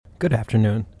Good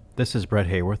afternoon. This is Brett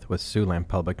Hayworth with Siouxland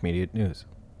Public Media News.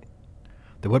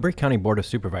 The Woodbury County Board of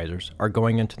Supervisors are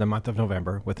going into the month of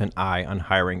November with an eye on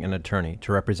hiring an attorney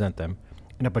to represent them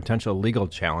in a potential legal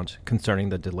challenge concerning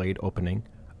the delayed opening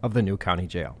of the new county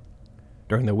jail.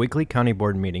 During the weekly county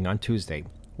board meeting on Tuesday,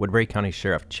 Woodbury County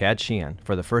Sheriff Chad Sheehan,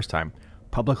 for the first time,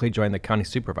 publicly joined the county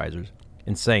supervisors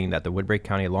in saying that the Woodbury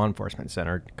County Law Enforcement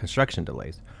Center construction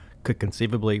delays could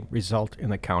conceivably result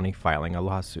in the county filing a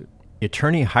lawsuit. The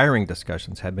attorney hiring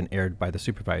discussions had been aired by the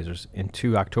supervisors in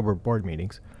 2 October board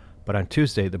meetings, but on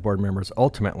Tuesday the board members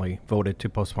ultimately voted to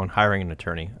postpone hiring an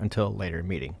attorney until a later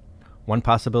meeting. One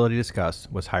possibility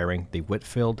discussed was hiring the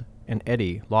Whitfield and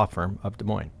Eddy law firm of Des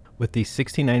Moines. With the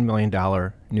 $69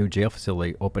 million new jail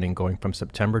facility opening going from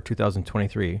September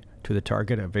 2023 to the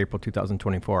target of April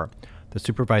 2024, the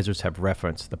supervisors have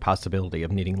referenced the possibility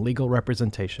of needing legal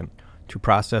representation to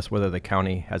process whether the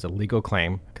county has a legal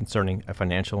claim concerning a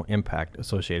financial impact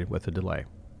associated with the delay.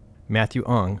 Matthew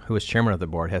Ung, who is chairman of the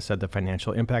board, has said the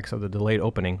financial impacts of the delayed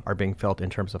opening are being felt in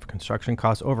terms of construction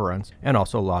cost overruns and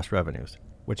also lost revenues,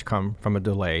 which come from a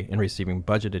delay in receiving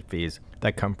budgeted fees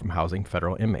that come from housing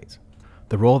federal inmates.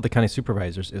 The role of the county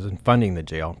supervisors is in funding the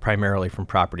jail, primarily from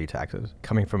property taxes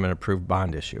coming from an approved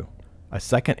bond issue. A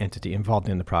second entity involved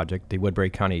in the project, the Woodbury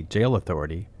County Jail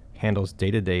Authority, handles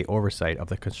day-to-day oversight of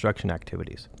the construction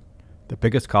activities. The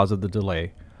biggest cause of the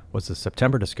delay was the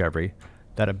September discovery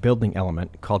that a building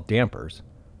element called dampers,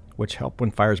 which help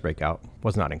when fires break out,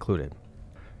 was not included.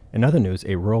 In other news,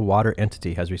 a rural water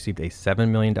entity has received a $7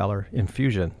 million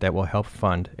infusion that will help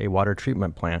fund a water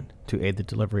treatment plant to aid the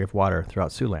delivery of water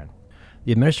throughout Siouxland.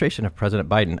 The administration of President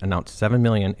Biden announced $7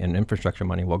 million in infrastructure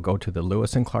money will go to the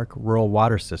Lewis and Clark rural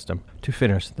water system to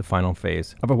finish the final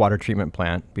phase of a water treatment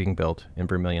plant being built in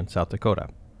Vermillion, South Dakota.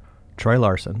 Troy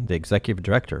Larson, the executive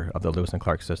director of the Lewis and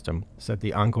Clark system, said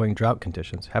the ongoing drought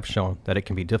conditions have shown that it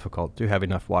can be difficult to have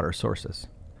enough water sources.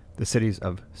 The cities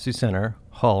of Sioux Center,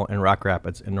 Hull, and Rock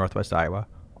Rapids in northwest Iowa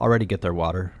already get their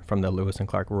water from the Lewis and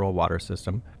Clark rural water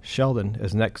system. Sheldon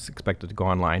is next expected to go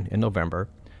online in November,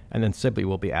 and then Sibley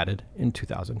will be added in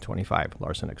 2025,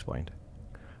 Larson explained.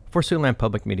 For Siouxland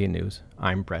Public Media News,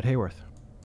 I'm Brett Hayworth.